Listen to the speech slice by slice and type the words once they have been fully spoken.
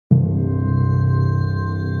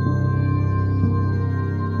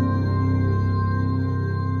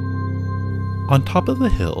On top of the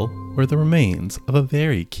hill were the remains of a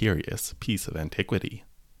very curious piece of antiquity.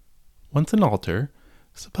 Once an altar,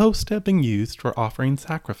 supposed to have been used for offering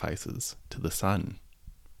sacrifices to the sun.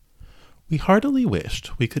 We heartily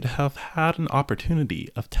wished we could have had an opportunity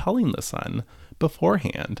of telling the sun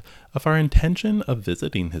beforehand of our intention of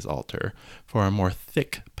visiting his altar, for a more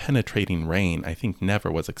thick, penetrating rain I think never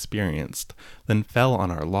was experienced than fell on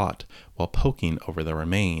our lot while poking over the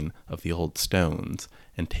remain of the old stones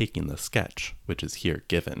and taking the sketch which is here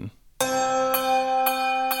given.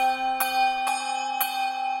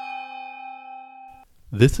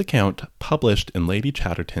 This account, published in Lady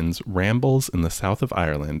Chatterton's Rambles in the South of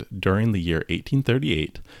Ireland during the year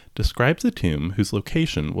 1838, describes a tomb whose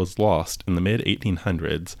location was lost in the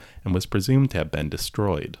mid-1800s and was presumed to have been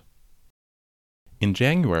destroyed. In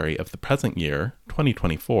January of the present year,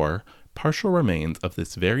 2024, partial remains of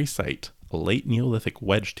this very site, a late Neolithic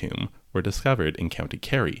wedge tomb, were discovered in County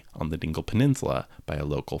Kerry on the Dingle Peninsula by a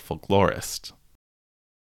local folklorist.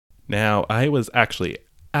 Now, I was actually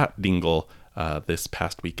at Dingle this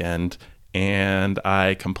past weekend, and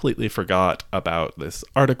I completely forgot about this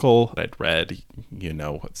article that I'd read,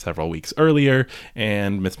 several weeks earlier,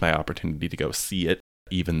 and missed my opportunity to go see it,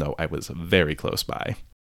 even though I was very close by.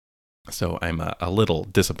 So I'm a little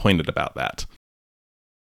disappointed about that.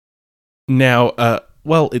 Now,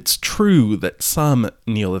 well, it's true that some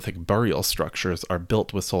Neolithic burial structures are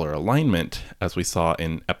built with solar alignment, as we saw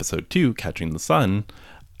in episode 2, Catching the Sun.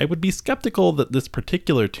 I would be skeptical that this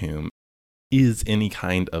particular tomb is any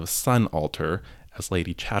kind of sun altar, as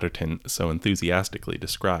Lady Chatterton so enthusiastically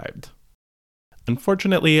described.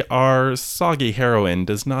 Unfortunately, our soggy heroine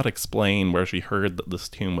does not explain where she heard that this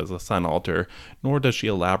tomb was a sun altar, nor does she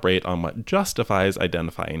elaborate on what justifies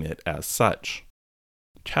identifying it as such.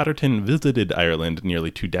 Chatterton visited Ireland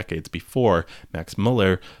nearly 2 decades before Max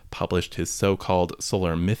Muller published his so-called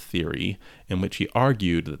solar myth theory, in which he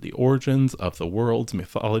argued that the origins of the world's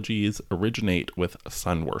mythologies originate with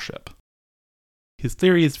sun worship. His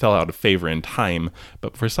theories fell out of favor in time,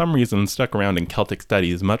 but for some reason stuck around in Celtic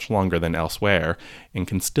studies much longer than elsewhere, and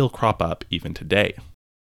can still crop up even today.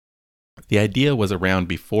 The idea was around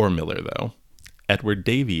before Miller, though. Edward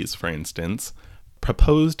Davies, for instance,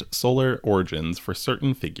 proposed solar origins for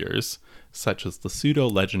certain figures, such as the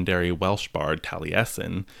pseudo-legendary Welsh bard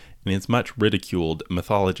Taliesin, in his much ridiculed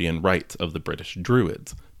Mythology and Rites of the British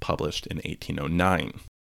Druids, published in 1809.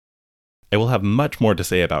 I will have much more to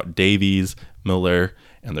say about Davies, Miller,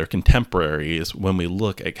 and their contemporaries when we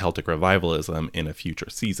look at Celtic revivalism in a future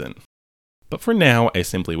season. But for now, I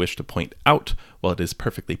simply wish to point out, while it is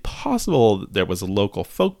perfectly possible that there was a local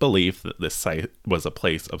folk belief that this site was a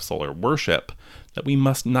place of solar worship, that we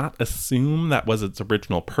must not assume that was its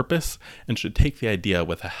original purpose and should take the idea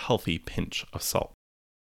with a healthy pinch of salt.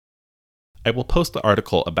 I will post the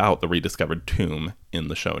article about the rediscovered tomb in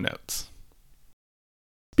the show notes.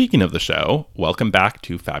 Speaking of the show, welcome back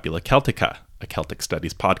to Fabula Celtica, a Celtic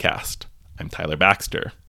Studies podcast. I'm Tyler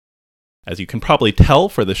Baxter. As you can probably tell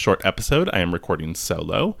for this short episode, I am recording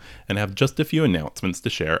solo and have just a few announcements to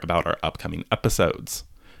share about our upcoming episodes.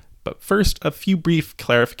 But first, a few brief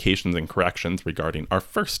clarifications and corrections regarding our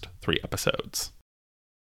first 3 episodes.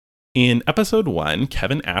 In episode 1,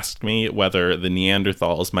 Kevin asked me whether the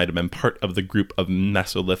Neanderthals might have been part of the group of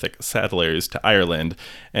Mesolithic settlers to Ireland,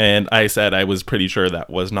 and I said I was pretty sure that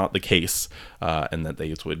was not the case, and that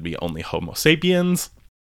these would be only Homo sapiens,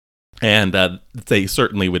 and they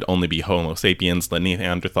certainly would only be Homo sapiens. The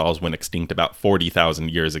Neanderthals went extinct about 40,000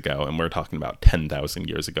 years ago, and we're talking about 10,000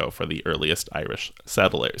 years ago for the earliest Irish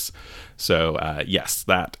settlers. So yes,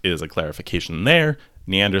 that is a clarification there.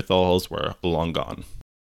 Neanderthals were long gone.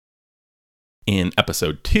 In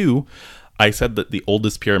episode 2, I said that the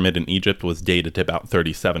oldest pyramid in Egypt was dated to about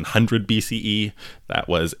 3700 BCE. That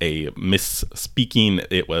was a misspeaking.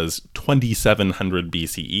 It was 2700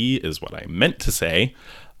 BCE is what I meant to say.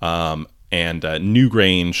 And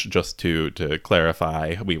Newgrange, just to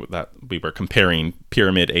clarify, we were comparing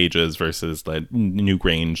pyramid ages versus the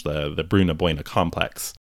Newgrange, the Bruna Boina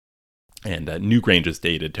complex. And Newgrange is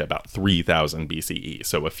dated to about 3000 BCE,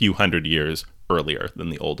 so a few hundred years earlier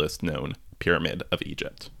than the oldest known pyramid of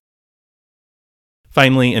Egypt.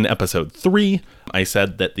 Finally, in episode 3, I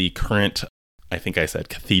said that the current, I think I said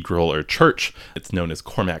cathedral or church, it's known as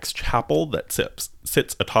Cormac's Chapel, that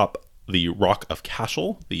sits atop the Rock of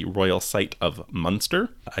Cashel, the royal site of Munster.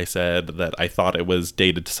 I said that I thought it was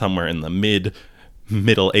dated somewhere in the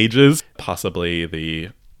Middle Ages, possibly the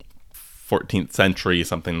 14th century,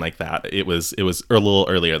 something like that. It was a little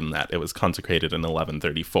earlier than that. It was consecrated in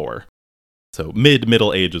 1134. So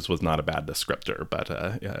Middle Ages was not a bad descriptor, but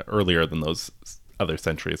earlier than those other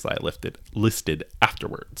centuries that I listed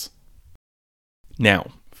afterwards.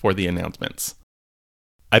 Now, for the announcements.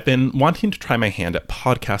 I've been wanting to try my hand at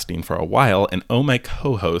podcasting for a while and owe my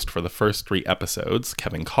co-host for the first 3 episodes,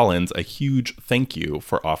 Kevin Collins, a huge thank you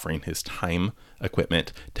for offering his time,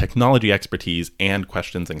 equipment, technology expertise, and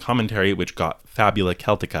questions and commentary, which got Fabula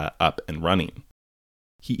Celtica up and running.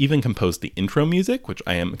 He even composed the intro music, which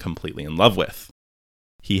I am completely in love with.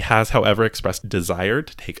 He has, however, expressed desire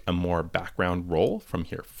to take a more background role from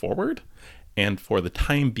here forward, and for the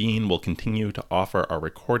time being will continue to offer our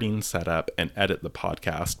recording setup and edit the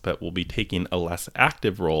podcast, but will be taking a less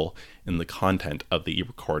active role in the content of the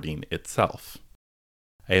recording itself.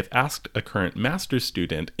 I have asked a current master's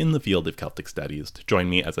student in the field of Celtic Studies to join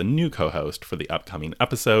me as a new co-host for the upcoming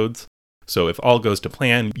episodes, so if all goes to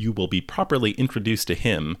plan, you will be properly introduced to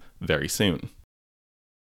him very soon.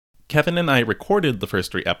 Kevin and I recorded the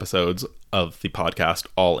first 3 episodes of the podcast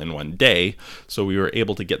all in one day, so we were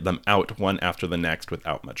able to get them out one after the next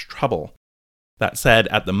without much trouble. That said,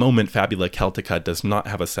 at the moment, Fabula Celtica does not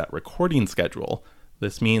have a set recording schedule.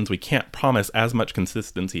 This means we can't promise as much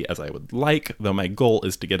consistency as I would like, though my goal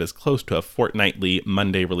is to get as close to a fortnightly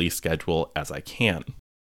Monday release schedule as I can.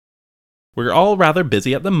 We're all rather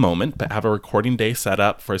busy at the moment, but have a recording day set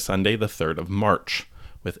up for Sunday the 3rd of March.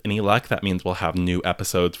 With any luck, that means we'll have new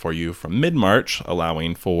episodes for you from mid-March,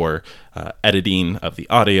 allowing for editing of the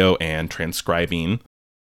audio and transcribing.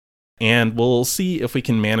 And we'll see if we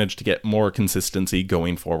can manage to get more consistency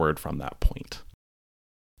going forward from that point.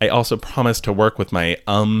 I also promise to work with my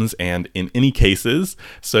ums and in any cases,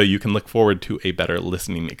 so you can look forward to a better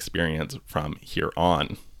listening experience from here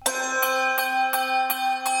on.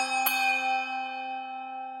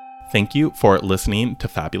 Thank you for listening to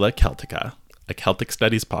Fabula Celtica, a Celtic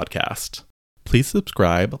Studies podcast. Please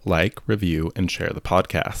subscribe, like, review, and share the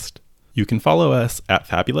podcast. You can follow us at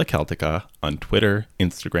Fabula Celtica on Twitter,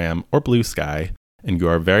 Instagram, or Blue Sky, and you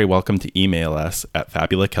are very welcome to email us at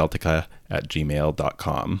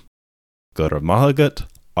fabulaceltica@gmail.com. Guramahagut,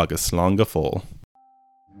 August Longa Full.